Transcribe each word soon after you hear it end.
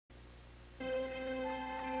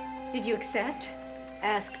Did you accept?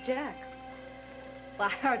 Ask Jack. Well,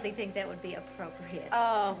 I hardly think that would be appropriate.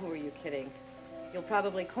 Oh, who are you kidding? You'll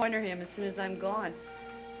probably corner him as soon as I'm gone.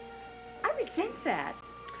 I resent that.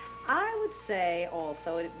 I would say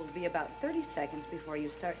also it will be about 30 seconds before you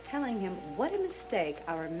start telling him what a mistake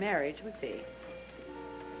our marriage would be.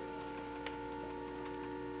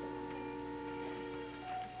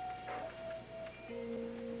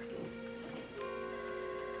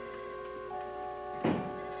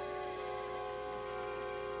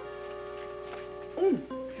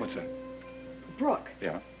 What's that? Brooke.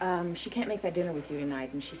 Yeah? She can't make that dinner with you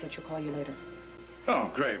tonight, and she said she'll call you later.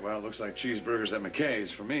 Oh, great. Well, it looks like cheeseburgers at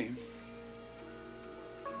McKay's for me.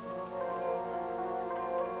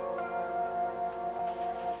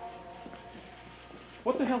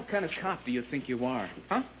 What the hell kind of cop do you think you are,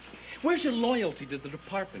 huh? Where's your loyalty to the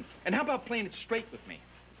department? And how about playing it straight with me?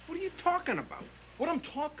 What are you talking about? What I'm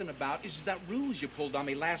talking about is that ruse you pulled on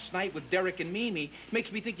me last night with Derek and Mimi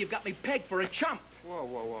makes me think you've got me pegged for a chump. Whoa,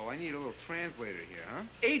 whoa, whoa. I need a little translator here, huh?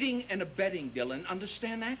 Aiding and abetting, Dylan.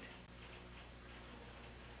 Understand that?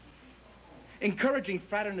 Encouraging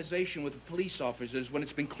fraternization with police officers when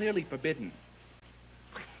it's been clearly forbidden.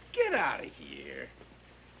 Get out of here.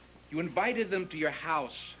 You invited them to your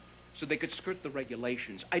house so they could skirt the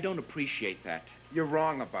regulations. I don't appreciate that. You're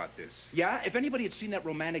wrong about this. Yeah? If anybody had seen that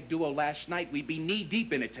romantic duo last night, we'd be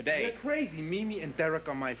knee-deep in it today. You're crazy. Mimi and Derek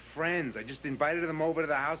are my friends. I just invited them over to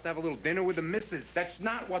the house to have a little dinner with the missus. That's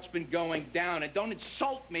not what's been going down, and don't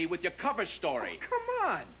insult me with your cover story. Oh, come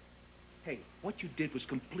on. Hey, what you did was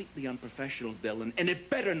completely unprofessional, Dylan, and it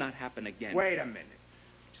better not happen again. Wait a minute.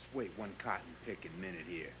 Just wait one cotton-picking minute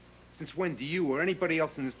here. Since when do you or anybody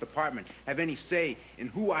else in this department have any say in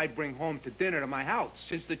who I bring home to dinner to my house?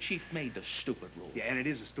 Since the chief made the stupid rule. Yeah, and it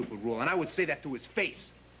is a stupid rule, and I would say that to his face.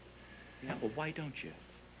 Yeah, well, why don't you?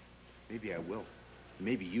 Maybe I will.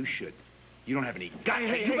 Maybe you should. You don't have any guts.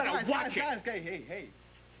 Hey, you better watch it. Hey.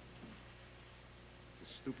 It's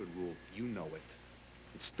a stupid rule. You know it.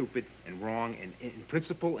 It's stupid and wrong, and in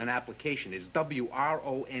principle and application is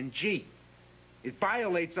W-R-O-N-G. It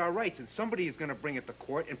violates our rights, and somebody is going to bring it to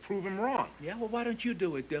court and prove him wrong. Yeah, well, why don't you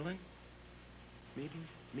do it, Dylan?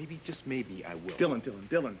 Maybe, just maybe, I will.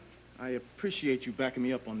 Dylan, I appreciate you backing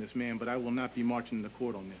me up on this, man, but I will not be marching in the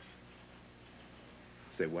court on this.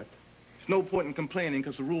 Say what? There's no point in complaining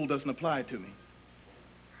because the rule doesn't apply to me.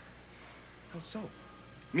 How so?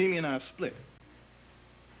 Mimi and I have split.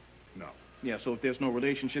 No. Yeah, so if there's no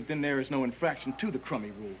relationship, then there is no infraction to the crummy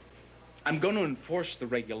rule. I'm going to enforce the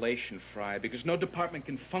regulation, Fry, because no department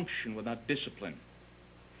can function without discipline.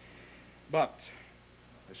 But,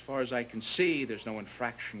 as far as I can see, there's no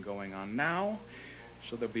infraction going on now,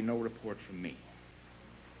 so there'll be no report from me.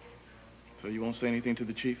 So you won't say anything to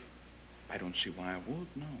the chief? I don't see why I would,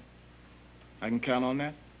 no. I can count on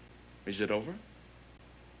that? Is it over?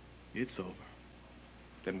 It's over.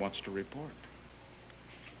 Then what's to report?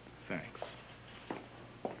 Thanks.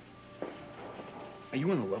 Are you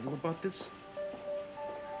on the level about this?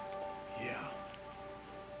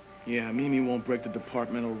 Yeah, Mimi won't break the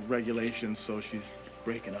departmental regulations, so she's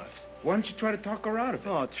breaking us. Why don't you try to talk her out of it?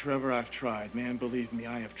 Oh, Trevor, I've tried, man. Believe me,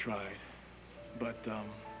 I have tried. But,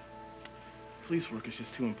 police work is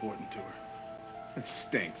just too important to her. It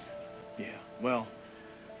stinks. Yeah, well,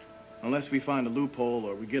 unless we find a loophole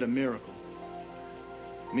or we get a miracle,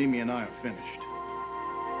 Mimi and I are finished.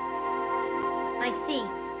 I see.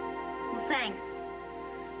 Well, thanks.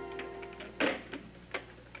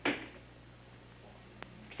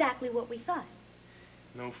 Exactly what we thought.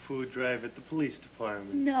 No food drive at the police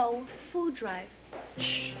department. No food drive.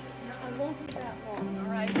 Shh. No, I won't be that long,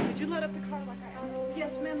 all right? Did you load up the car like I asked?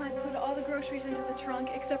 Yes, ma'am. I put all the groceries into the trunk,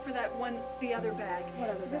 except for that one, the other bag. What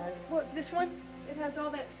other bag? Well, this one. It has all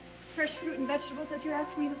that fresh fruit and vegetables that you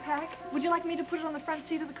asked me to pack. Would you like me to put it on the front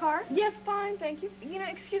seat of the car? Yes, fine, thank you. You know,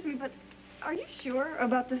 excuse me, but are you sure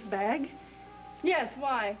about this bag? Yes,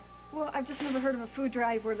 why? Well, I've just never heard of a food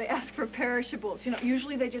drive where they ask for perishables. You know,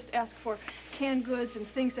 usually they just ask for canned goods and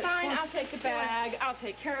things that... Fine, I'll take the bag. I'll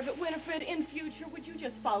take care of it. Winifred, in future, would you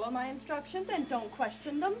just follow my instructions and don't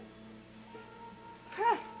question them?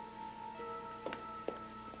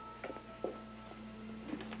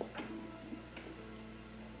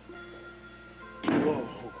 Whoa.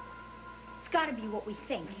 It's got to be what we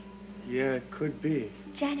think. Yeah, it could be.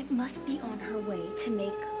 Janet must be on her way to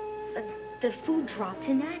make the food drop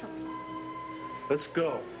to Natalie. Let's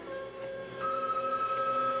go.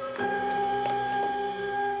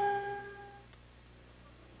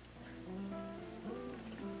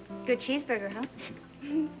 Good cheeseburger, huh?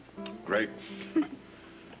 Great. What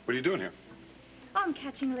are you doing here? Oh, I'm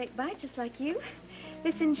catching a late bite just like you.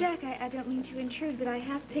 Listen, Jack, I don't mean to intrude, but I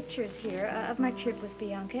have pictures here of my trip with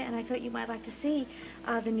Bianca, and I thought you might like to see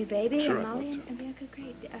the new baby. Sure, and I'd Molly love to. and Bianca.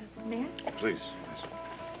 Great. May I? Oh, please.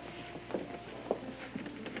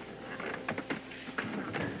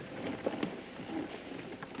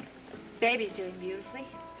 Baby's doing beautifully.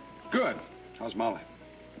 Good. How's Molly?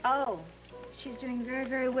 Oh, she's doing very,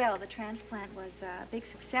 very well. The transplant was a big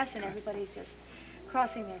success, and everybody's just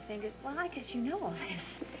crossing their fingers. Well, I guess you know all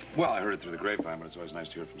this. Well, I heard it through the grapevine, but it's always nice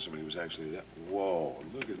to hear from somebody who's actually there. Whoa,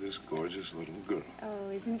 look at this gorgeous little girl. Oh,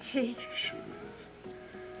 isn't she? She sure is.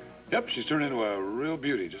 Yep, she's turned into a real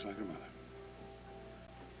beauty, just like her mother.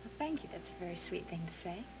 Well, thank you. That's a very sweet thing to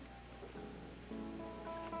say.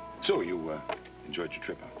 So, you enjoyed your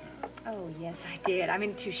trip out there? Oh, yes, I did. I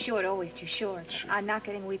mean, too short, always too short. Sure. I'm not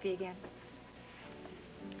getting weepy again.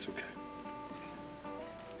 It's okay.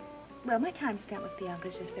 Well, my time spent with Bianca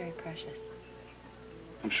is just very precious.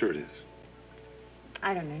 I'm sure it is.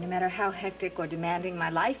 I don't know, no matter how hectic or demanding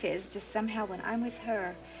my life is, just somehow when I'm with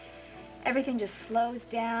her, everything just slows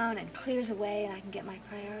down and clears away, and I can get my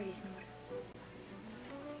priorities in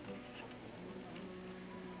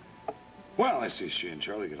order. Well, I see she and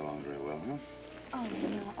Charlie get along very well, huh? Oh,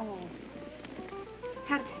 no, oh.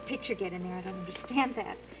 How did that picture get in there? I don't understand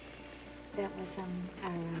that. That was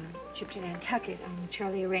our trip to Nantucket.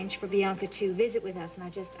 Charlie arranged for Bianca to visit with us,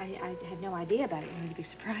 and I had no idea about it. It was a big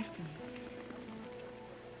surprise to me.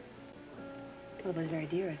 Well, it was very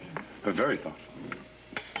dear of him. Very thoughtful.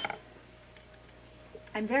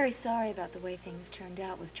 I'm very sorry about the way things turned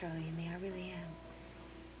out with Charlie and me. I really am.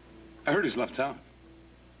 I heard he's left town.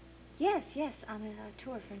 Yes, yes, on a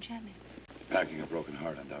tour for enchantment. Packing a broken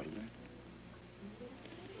heart, undoubtedly.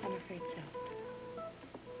 I'm afraid so.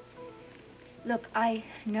 Look, I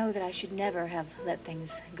know that I should never have let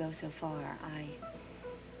things go so far.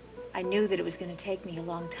 I knew that it was going to take me a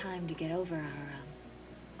long time to get over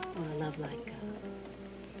our love like...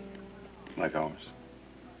 Like ours.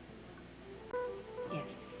 Yes.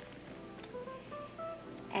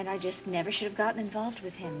 And I just never should have gotten involved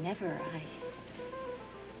with him. Never.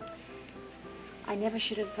 I never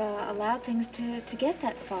should have allowed things to get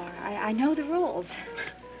that far. I know the rules.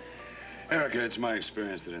 Erica, it's my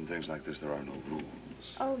experience that in things like this, there are no rules.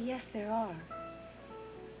 Oh, yes, there are.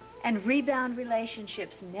 And rebound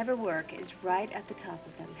relationships never work is right at the top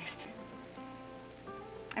of that list.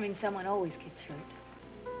 I mean, someone always gets hurt.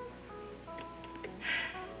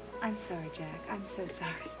 I'm sorry, Jack. I'm so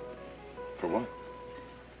sorry. For what?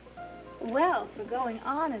 Well, for going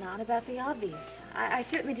on and on about the obvious. I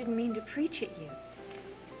certainly didn't mean to preach at you.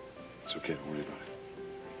 It's okay, don't worry about it.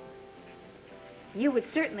 You would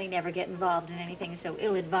certainly never get involved in anything so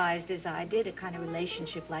ill-advised as I did, a kind of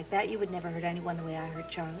relationship like that. You would never hurt anyone the way I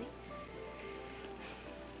hurt Charlie.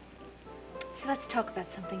 So let's talk about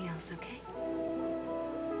something else, okay?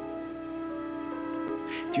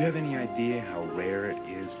 Do you have any idea how rare it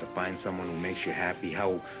is to find someone who makes you happy?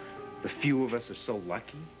 How the few of us are so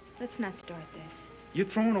lucky? Let's not start this. You're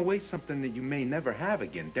throwing away something that you may never have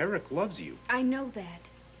again. Derek loves you. I know that.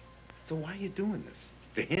 So why are you doing this?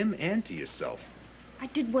 To him and to yourself. I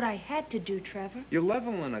did what I had to do, Trevor. You're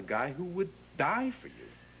leveling a guy who would die for you.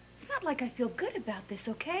 It's not like I feel good about this,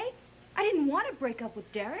 okay? I didn't want to break up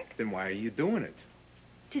with Derek. Then why are you doing it?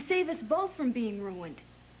 To save us both from being ruined.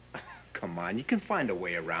 Come on, you can find a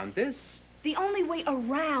way around this. The only way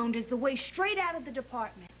around is the way straight out of the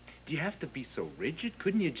department. Do you have to be so rigid?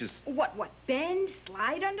 Couldn't you just... What, bend,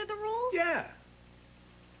 slide under the rules? Yeah.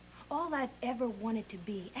 All I've ever wanted to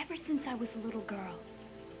be, ever since I was a little girl,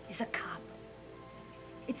 is a cop.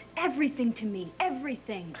 It's everything to me,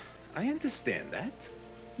 everything. I understand that.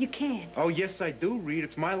 You can. Oh, yes, I do, Reed.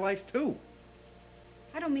 It's my life, too.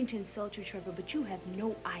 I don't mean to insult you, Trevor, but you have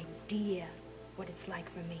no idea what it's like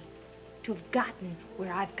for me to have gotten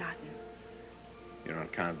where I've gotten. You're on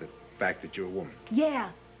account of the fact that you're a woman.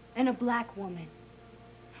 Yeah, and a black woman.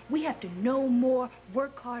 We have to know more,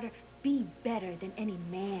 work harder, be better than any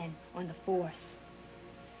man on the force.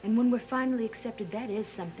 And when we're finally accepted, that is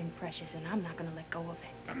something precious, and I'm not going to let go of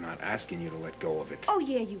it. I'm not asking you to let go of it. Oh,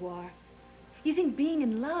 yeah, you are. You think being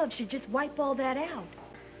in love should just wipe all that out?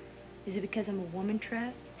 Is it because I'm a woman,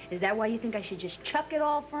 Trev? Is that why you think I should just chuck it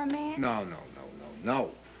all for a man?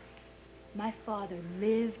 No. My father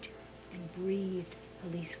lived and breathed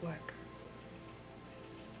police work.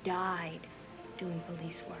 Died doing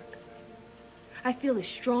police work. I feel as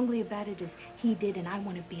strongly about it as he did, and I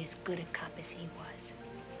want to be as good a cop as he was.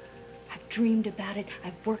 I've dreamed about it.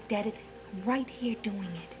 I've worked at it. I'm right here doing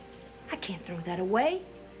it. I can't throw that away.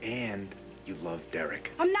 And you love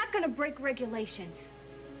Derek. I'm not going to break regulations.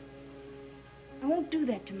 I won't do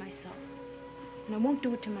that to myself. And I won't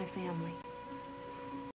do it to my family.